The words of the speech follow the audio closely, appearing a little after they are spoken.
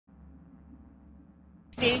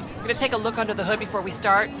I'm gonna take a look under the hood before we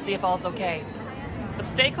start, see if all's okay. But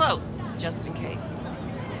stay close, just in case.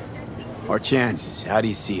 Our chances, how do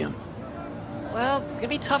you see him? Well, it's gonna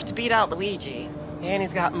be tough to beat out Luigi. And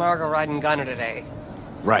he's got Margot riding Gunner today.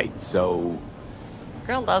 Right, so...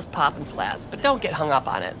 Girl loves popping flats, but don't get hung up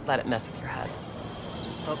on it. Let it mess with your head.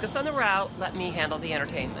 Just focus on the route, let me handle the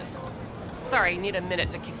entertainment. Sorry, need a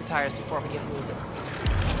minute to kick the tires before we get moving.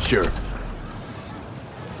 Sure.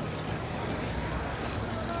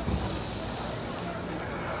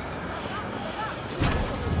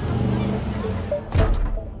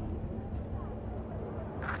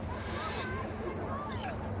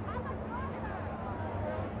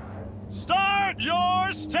 Start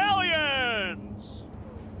your stallions!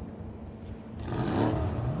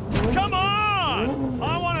 Come on!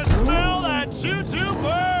 I want to smell that choo-choo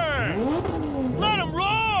burn! Let 'em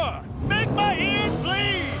roar! Make my ears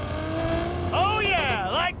bleed! Oh yeah,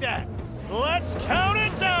 like that! Let's count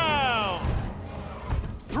it down!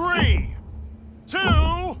 3, 2,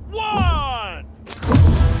 1!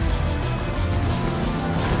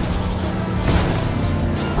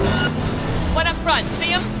 One up front,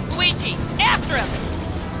 see him? Luigi, after him!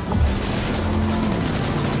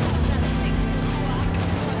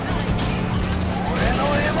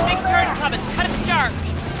 Big turn coming, cut him sharp!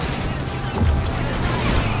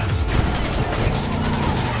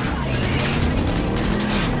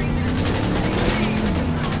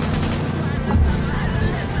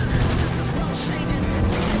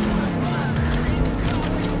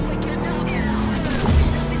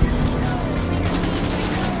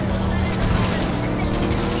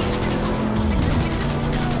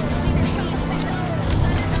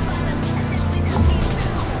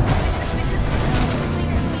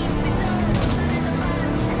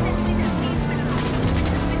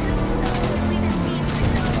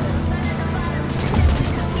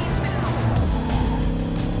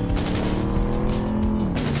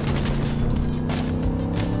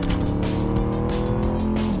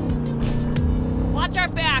 Watch our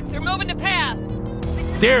back, they're moving to pass!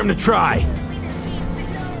 Dare him to try!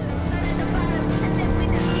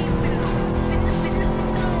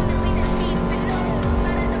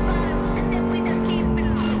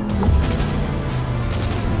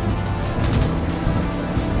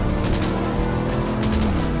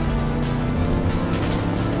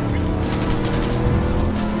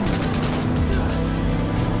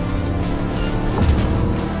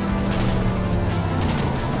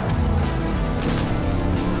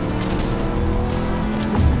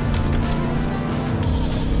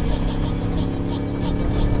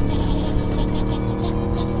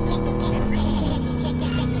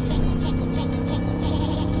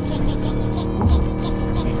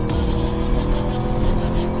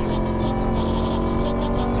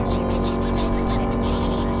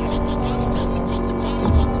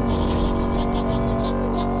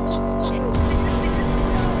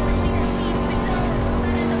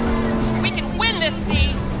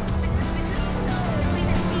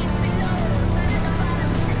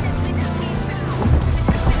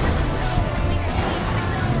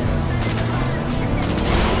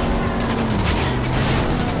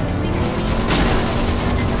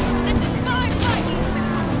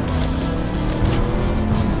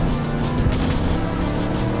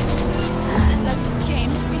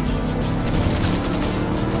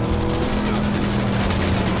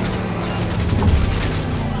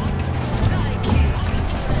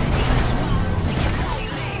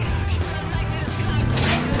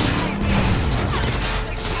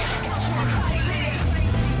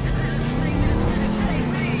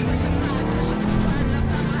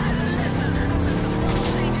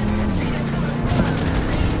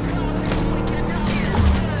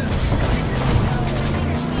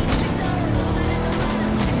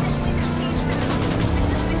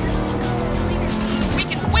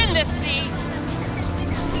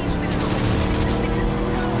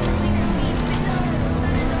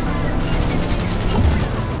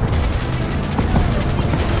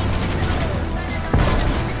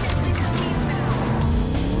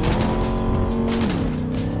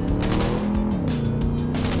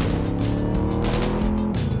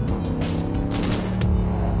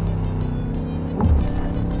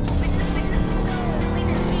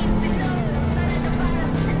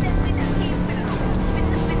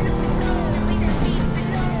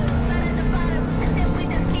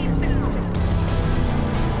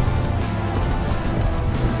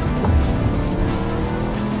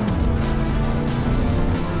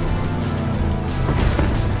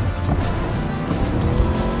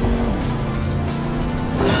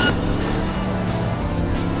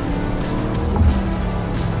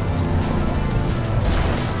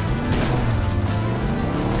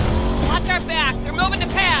 moving to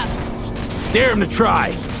pass! Dare him to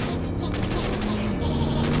try!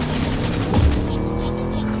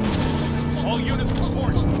 All units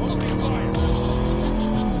report. Opening fire.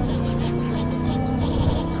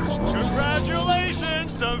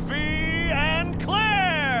 Congratulations to V and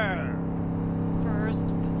Claire! First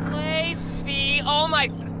place, V. Oh my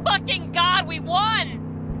fucking god, we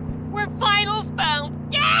won! We're finals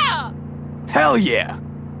bound! Yeah! Hell yeah!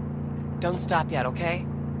 Don't stop yet, okay?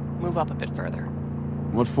 Move up a bit further.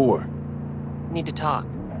 What for? Need to talk.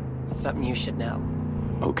 Something you should know.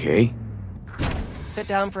 Okay. Sit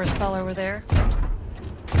down for a spell over there.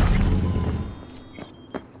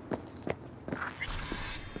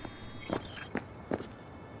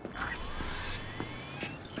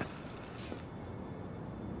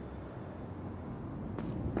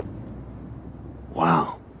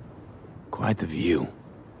 Wow. Quite the view.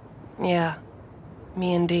 Yeah.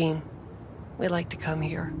 Me and Dean. We like to come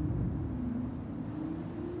here.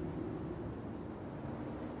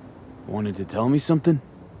 Wanted to tell me something?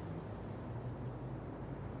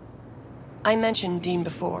 I mentioned Dean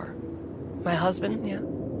before. My husband, yeah?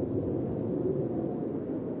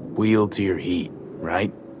 Wheel to your heat,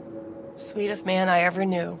 right? Sweetest man I ever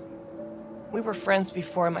knew. We were friends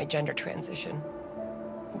before my gender transition.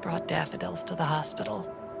 He brought daffodils to the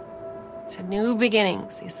hospital. To new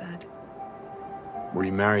beginnings, he said. Were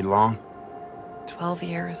you married long? 12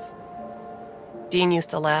 years. Dean used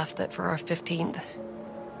to laugh that for our 15th,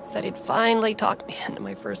 said he'd finally talked me into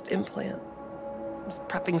my first implant. I was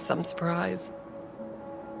prepping some surprise.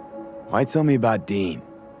 Why tell me about Dean?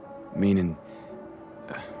 Meaning,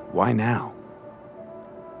 why now?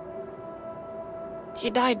 He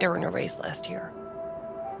died during a race last year.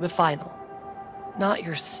 The final. Not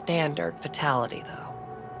your standard fatality, though.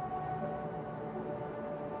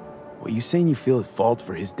 Well, you saying you feel at fault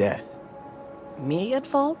for his death? Me at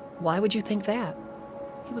fault? Why would you think that?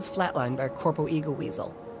 He was flatlined by a Corpo Eagle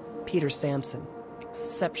Weasel. Peter Sampson.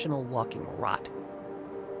 Exceptional walking rot.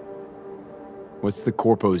 What's the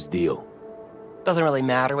Corpo's deal? Doesn't really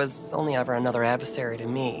matter, was only ever another adversary to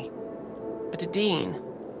me. But to Dean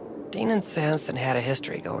and Sampson had a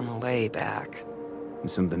history going way back. And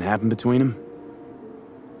something happened between them?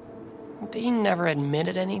 Dean never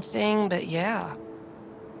admitted anything, but yeah.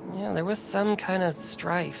 Yeah, there was some kind of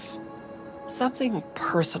strife. Something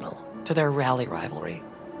personal to their rally rivalry.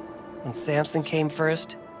 When Sampson came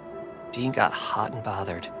first, Dean got hot and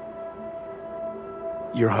bothered.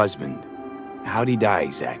 Your husband, how'd he die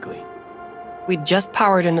exactly? We'd just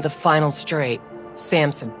powered into the final straight,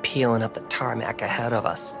 Sampson peeling up the tarmac ahead of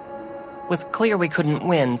us. It was clear we couldn't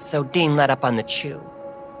win, so Dean let up on the chew.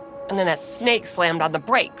 And then that snake slammed on the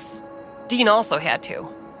brakes. Dean also had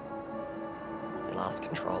to. We lost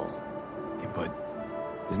control. Yeah,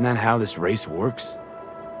 but isn't that how this race works?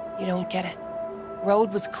 You don't get it.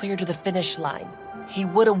 Road was clear to the finish line. He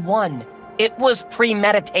would have won. It was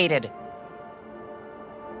premeditated.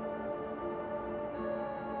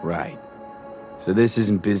 Right. So this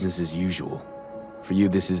isn't business as usual. For you,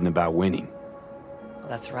 this isn't about winning. Well,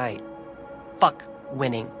 that's right. Fuck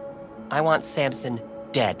winning. I want Sampson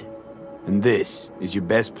dead. And this is your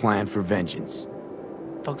best plan for vengeance.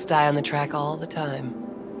 Folks die on the track all the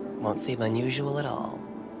time. Won't seem unusual at all.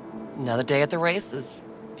 Another day at the races,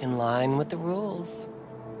 in line with the rules.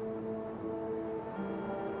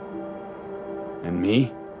 And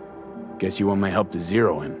me? Guess you want my help to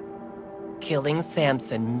zero him. Killing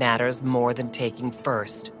Sampson matters more than taking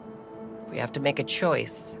first. We have to make a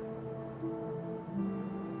choice.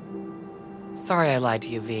 Sorry I lied to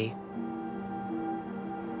you, V.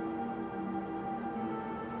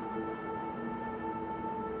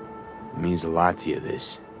 It means a lot to you,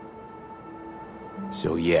 this.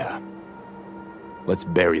 So yeah, let's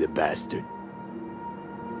bury the bastard.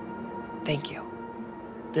 Thank you.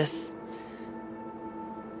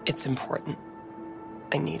 It's important.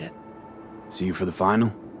 I need it. See you for the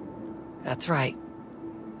final? That's right.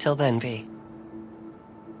 Till then, V.